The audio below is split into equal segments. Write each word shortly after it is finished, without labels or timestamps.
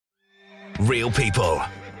Real people,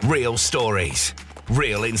 real stories,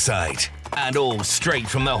 real insight, and all straight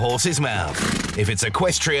from the horse's mouth. If it's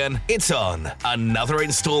equestrian, it's on. Another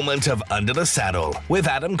instalment of Under the Saddle with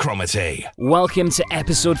Adam Cromarty. Welcome to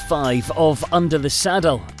episode 5 of Under the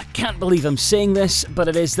Saddle. I can't believe I'm saying this, but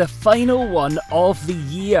it is the final one of the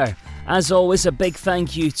year. As always, a big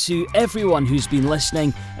thank you to everyone who's been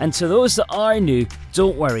listening, and to those that are new,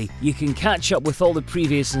 don't worry, you can catch up with all the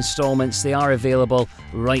previous instalments. They are available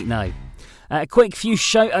right now. A quick few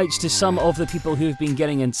shout outs to some of the people who have been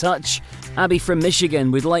getting in touch. Abby from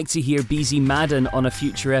Michigan would like to hear Beezy Madden on a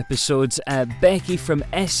future episode. Becky from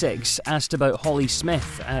Essex asked about Holly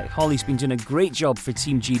Smith. Holly's been doing a great job for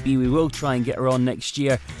Team GB. We will try and get her on next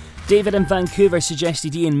year. David in Vancouver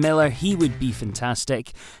suggested Ian Miller. He would be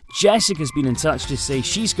fantastic. Jessica's been in touch to say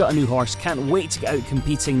she's got a new horse, can't wait to get out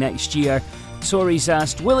competing next year. Tori's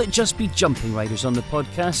asked, will it just be jumping riders on the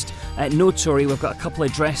podcast? No, Tori, we've got a couple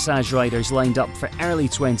of dressage riders lined up for early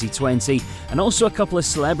 2020, and also a couple of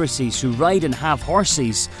celebrities who ride and have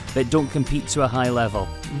horses but don't compete to a high level.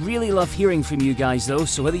 Really love hearing from you guys though,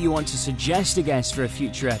 so whether you want to suggest a guest for a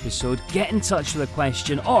future episode, get in touch with a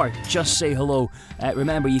question, or just say hello.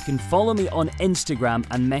 Remember, you can follow me on Instagram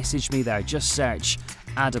and message me there. Just search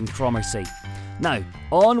Adam Cromarty. Now,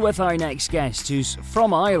 on with our next guest, who's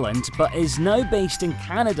from Ireland but is now based in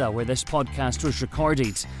Canada, where this podcast was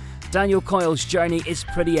recorded. Daniel Coyle's journey is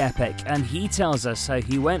pretty epic, and he tells us how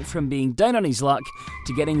he went from being down on his luck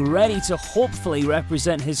to getting ready to hopefully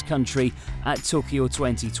represent his country at Tokyo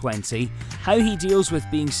 2020, how he deals with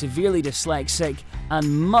being severely dyslexic, and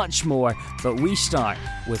much more. But we start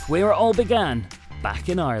with where it all began, back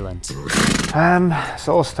in Ireland. So it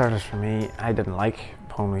all started for me. I didn't like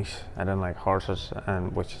ponies. I didn't like horses,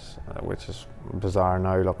 and which is bizarre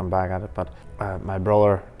now looking back at it. But my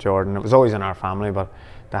brother Jordan, it was always in our family, but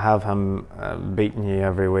to have him beating you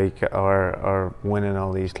every week or winning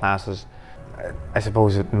all these classes, I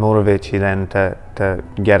suppose it motivates you then to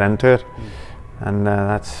get into it, and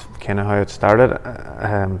that's kind of how it started.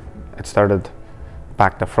 It started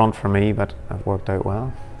back to front for me, but it worked out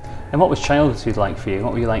well. And what was childhood like for you?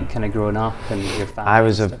 What were you like kind of growing up and your family?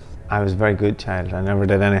 I was a very good child. I never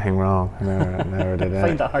did anything wrong. I never did I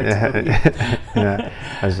find that hard to believe. Yeah.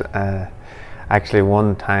 I was, actually,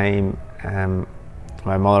 one time,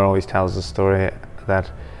 my mother always tells the story that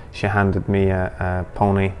she handed me a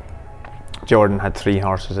pony. Jordan had 3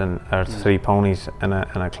 horses or 3 ponies in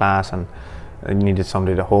a class, and I needed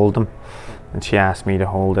somebody to hold them. And she asked me to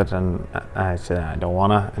hold it, and I said, I don't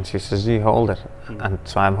wanna. And she says, you hold it. And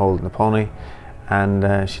so I'm holding the pony.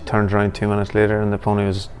 And she turns around 2 minutes later, and the pony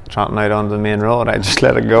was trotting out onto the main road. I just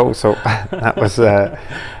let it go. So that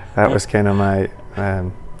was kind of my.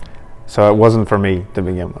 So it wasn't for me to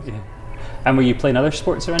begin with. Yeah. And were you playing other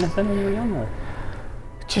sports or anything when you were young? Or?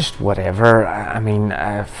 Just whatever. I mean,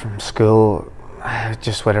 from school,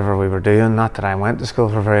 just whatever we were doing. Not that I went to school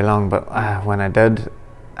for very long, but when I did,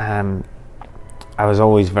 I was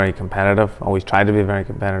always very competitive. Always tried to be very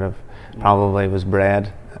competitive. Probably was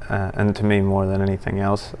bred into me more than anything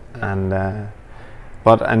else, and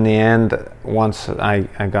but in the end, once I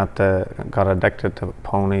got addicted to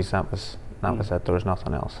ponies, that was it. There was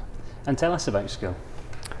nothing else. And tell us about school.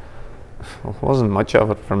 Well, it wasn't much of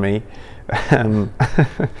it for me.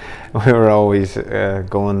 We were always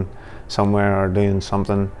going somewhere or doing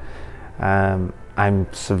something. I'm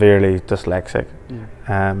severely dyslexic,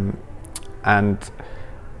 and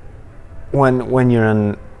when you're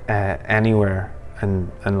in anywhere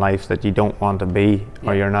in life that you don't want to be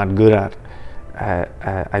or you're not good at,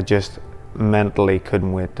 I just mentally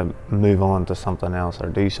couldn't wait to move on to something else or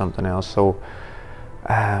do something else. So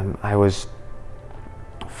I was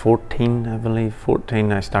 14, I believe.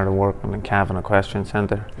 14, I started working in Cavan Equestrian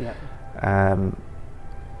Centre. I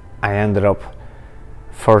ended up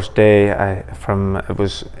first day it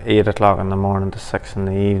was 8 o'clock in the morning to 6 in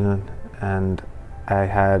the evening, and I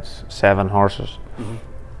had 7 horses.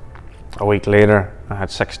 A week later, I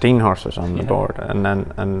had 16 horses on the board,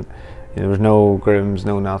 and there was no grooms,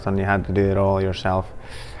 no nothing. You had to do it all yourself.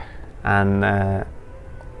 And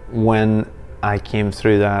when I came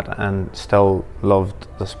through that and still loved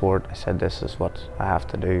the sport, I said, this is what I have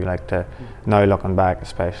to do. Now looking back,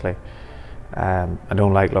 especially, I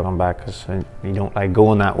don't like looking back because you don't like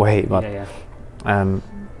going that way. But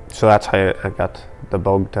so that's how I got the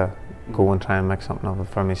bug to go and try and make something of it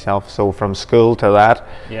for myself. So from school to that,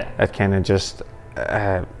 it kind of just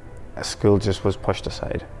school just was pushed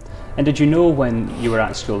aside. And did you know when you were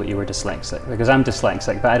at school that you were dyslexic? Because I'm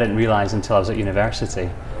dyslexic, but I didn't realise until I was at university.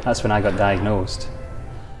 That's when I got diagnosed.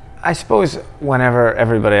 I suppose whenever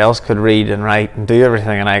everybody else could read and write and do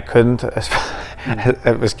everything and I couldn't,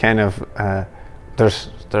 It was kind of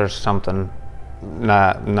there's something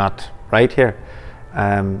not right here,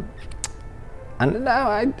 and no,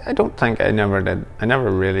 I don't think I never did. I never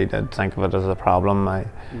really did think of it as a problem.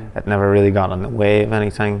 It never really got in the way of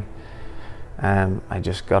anything. I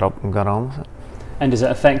just got up and got on with it. And does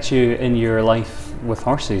it affect you in your life with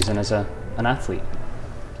horses and as an athlete?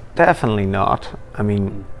 Definitely not. I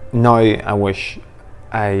mean, now I wish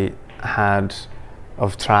I had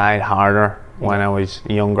have tried harder when I was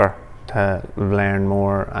younger to learn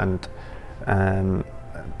more and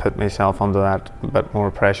put myself under that bit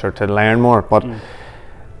more pressure to learn more. But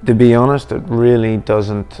to be honest, it really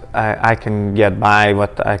doesn't. I can get by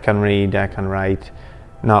with. I can read, I can write,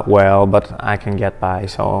 not well, but I can get by.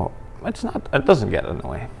 So it's not. It doesn't get in the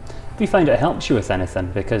way. Do you find it helps you with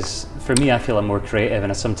anything? Because for me, I feel I'm more creative,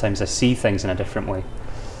 and sometimes I see things in a different way.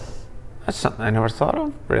 That's something I never thought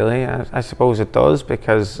of, really. I suppose it does,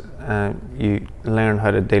 because you learn how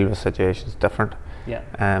to deal with situations different.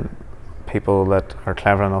 Yeah. People that are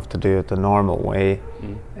clever enough to do it the normal way,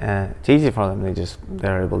 it's easy for them.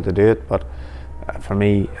 They're able to do it. But for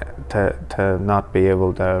me, to not be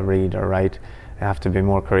able to read or write, I have to be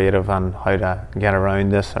more creative on how to get around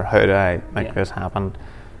this, or how do I make this happen.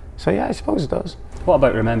 So yeah, I suppose it does. What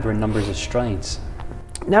about remembering numbers of strides?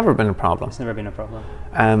 Never been a problem. It's never been a problem.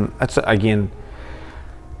 It's again.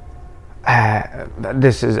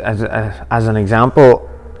 This is as an example.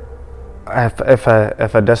 If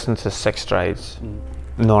a distance is 6 strides,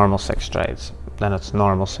 normal 6 strides, then it's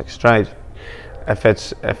normal 6 strides. If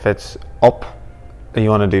it's up, you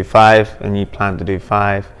want to do 5, and you plan to do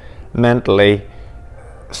 5. Mentally,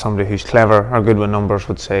 somebody who's clever or good with numbers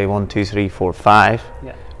would say 1, 2, 3, 4, 5.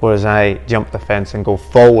 Yeah. Whereas I jump the fence and go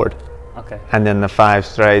forward. Okay. And then the 5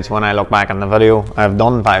 strides, when I look back on the video, I've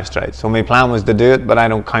done 5 strides. So my plan was to do it, but I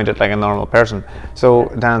don't count it like a normal person. So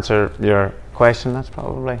to answer your question, that's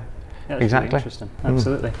probably exactly. Really interesting.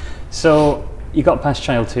 Absolutely. So you got past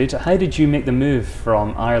childhood. How did you make the move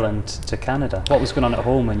from Ireland to Canada? What was going on at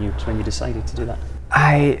home when you decided to do that?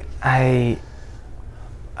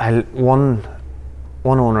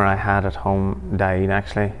 One owner I had at home died,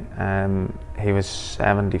 actually. He was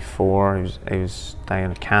 74. He was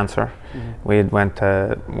dying of cancer. We had went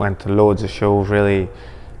to loads of shows, really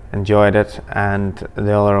enjoyed it, and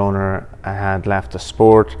the other owner I had left the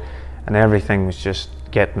sport, and everything was just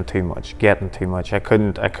getting too much. I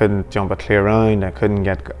couldn't jump a clear round.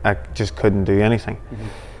 I just couldn't do anything.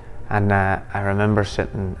 And I remember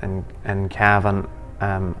sitting in Cavan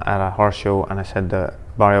at a horse show, and I said to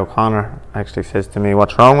Barry O'Connor, actually says to me,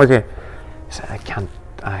 "What's wrong with you?" I said,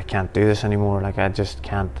 I can't do this anymore. Like, I just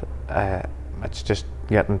can't. It's just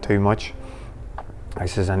getting too much. I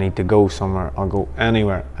says, I need to go somewhere. I'll go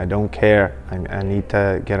anywhere. I don't care. I need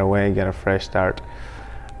to get away, get a fresh start.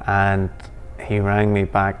 And he rang me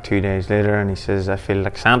back 2 days later, and he says, I feel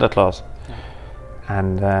like Santa Claus.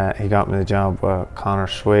 And he got me the job with Conor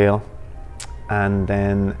Swale, and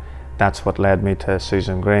then that's what led me to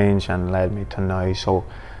Susan Grange and led me to now. So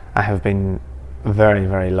I have been very,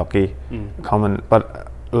 very lucky coming. But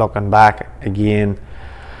looking back again,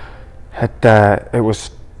 it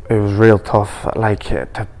was real tough. Like,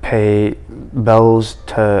 to pay bills,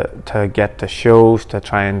 to get to shows, to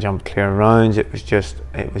try and jump clear rounds. It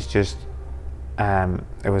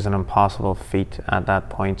was an impossible feat at that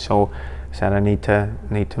point. So I said, I need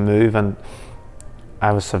to move, and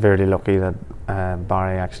I was severely lucky that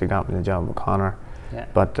Barry actually got me the job with Conor. Yeah.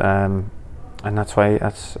 But and that's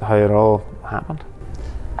how it all happened.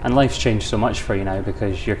 And life's changed so much for you now,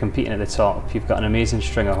 because you're competing at the top. You've got an amazing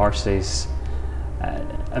string of horses.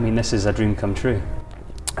 I mean, this is a dream come true.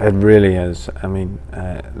 It really is. I mean,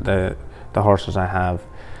 the horses I have,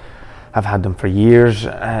 I've had them for years.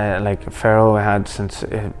 Like Pharaoh, I had since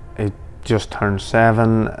it just turned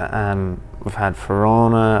 7. We've had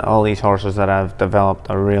Verona, all these horses that I've developed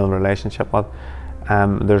a real relationship with.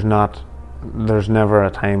 There's never a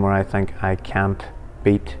time where I think I can't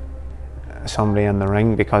beat somebody in the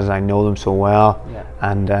ring, because I know them so well. Yeah.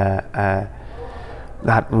 And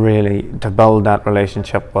that really, to build that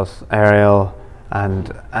relationship with Ariel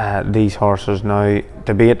and these horses now,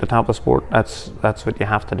 to be at the top of the sport, that's what you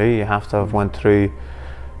have to do. You have to have went through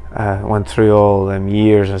all them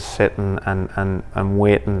years of sitting and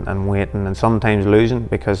waiting and sometimes losing,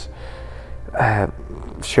 because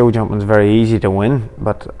show jumping's very easy to win,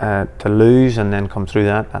 but to lose and then come through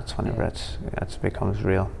that's whenever it becomes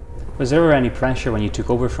real. Was there ever any pressure when you took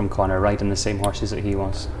over from Conor, riding the same horses that he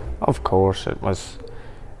was? Of course it was.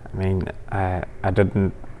 I mean, I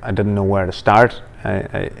didn't know where to start.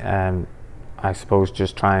 I suppose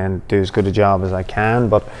just try and do as good a job as I can,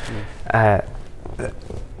 but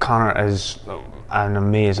Conor is an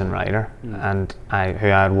amazing rider, and who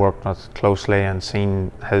I had worked with closely and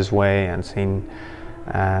seen his way and seen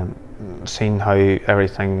how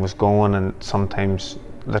everything was going, and sometimes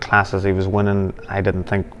the classes he was winning I didn't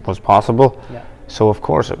think was possible. Yeah. So of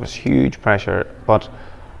course it was huge pressure, but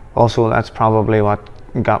also that's probably what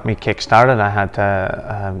got me kick-started. I had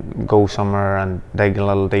to go somewhere and dig a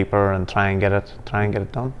little deeper and try and get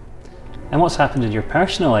it done. And what's happened in your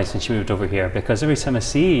personal life since you moved over here? Because every time I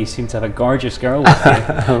see you, you seem to have a gorgeous girl with you.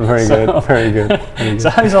 Very good, very good. So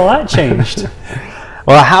how's all that changed?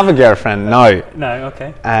 Well, I have a girlfriend now. No,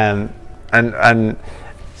 okay. And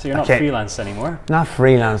so you're not freelance anymore? Not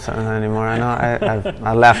freelancing anymore. I know.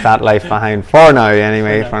 I left that life behind for now,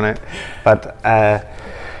 anyway. For now. But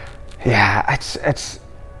yeah, it's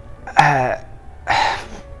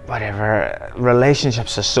whatever.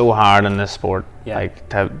 Relationships are so hard in this sport. Yeah. Like,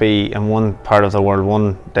 to be in one part of the world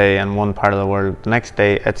one day and one part of the world the next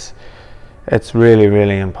day, it's really,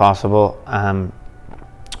 really impossible.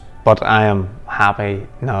 But I am happy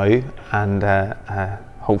now, and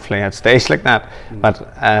hopefully it stays like that. But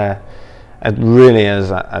it really is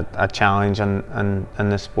a challenge in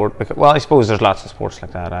this sport, because, well, I suppose there's lots of sports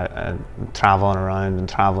like that. Traveling around and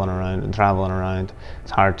traveling around and traveling around.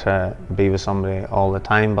 It's hard to be with somebody all the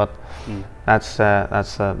time, but that's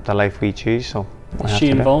the life we choose. So is she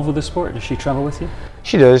involved with the sport? Does she travel with you?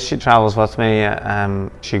 She does. She travels with me.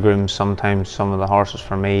 She grooms sometimes some of the horses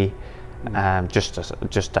for me, just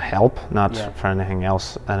to help, not for anything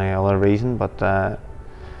else, any other reason. But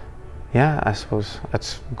yeah, I suppose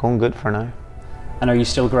it's going good for now. And are you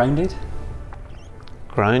still grounded?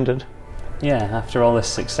 Grounded? Yeah, after all this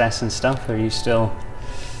success and stuff, are you still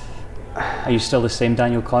the same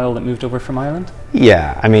Daniel Coyle that moved over from Ireland?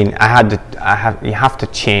 Yeah, I mean, you have to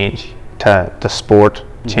change to the sport,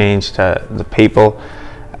 change to the people.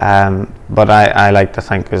 But I like to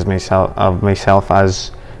think of myself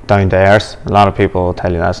as down to earth. A lot of people will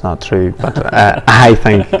tell you that's not true, but I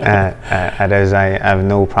think it is. I have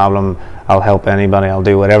no problem. I'll help anybody. I'll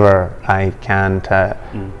do whatever I can to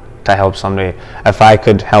help somebody. If I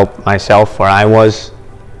could help myself where I was,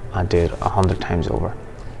 I'd do it 100 times over.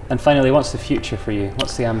 And finally, what's the future for you?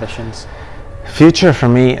 What's the ambitions? Future for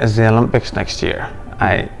me is the Olympics next year.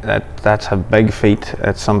 That's a big feat.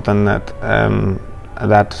 It's something that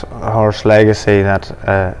that horse legacy that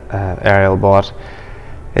Ariel bought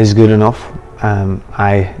is good enough.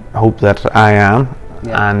 I hope that I am,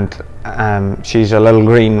 and she's a little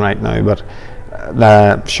green right now, but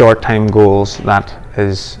the short time goals, that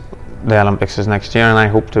is the Olympics is next year, and I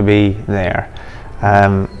hope to be there.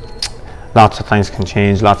 Lots of things can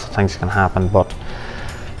change, lots of things can happen, but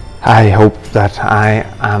I hope that I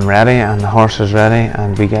am ready and the horse is ready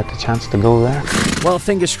and we get the chance to go there. Well,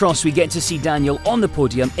 fingers crossed we get to see Daniel on the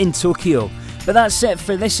podium in Tokyo. But that's it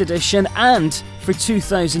for this edition and for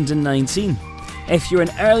 2019. If you're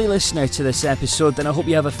an early listener to this episode, then I hope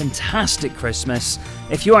you have a fantastic Christmas.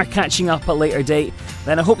 If you are catching up at a later date,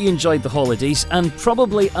 then I hope you enjoyed the holidays, and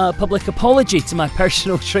probably a public apology to my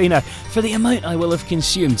personal trainer for the amount I will have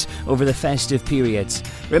consumed over the festive period.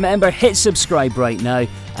 Remember, hit subscribe right now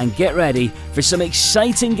and get ready for some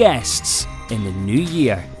exciting guests in the new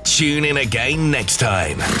year. Tune in again next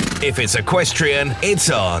time. If it's equestrian, it's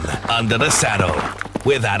on Under the Saddle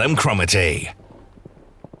with Adam Cromarty.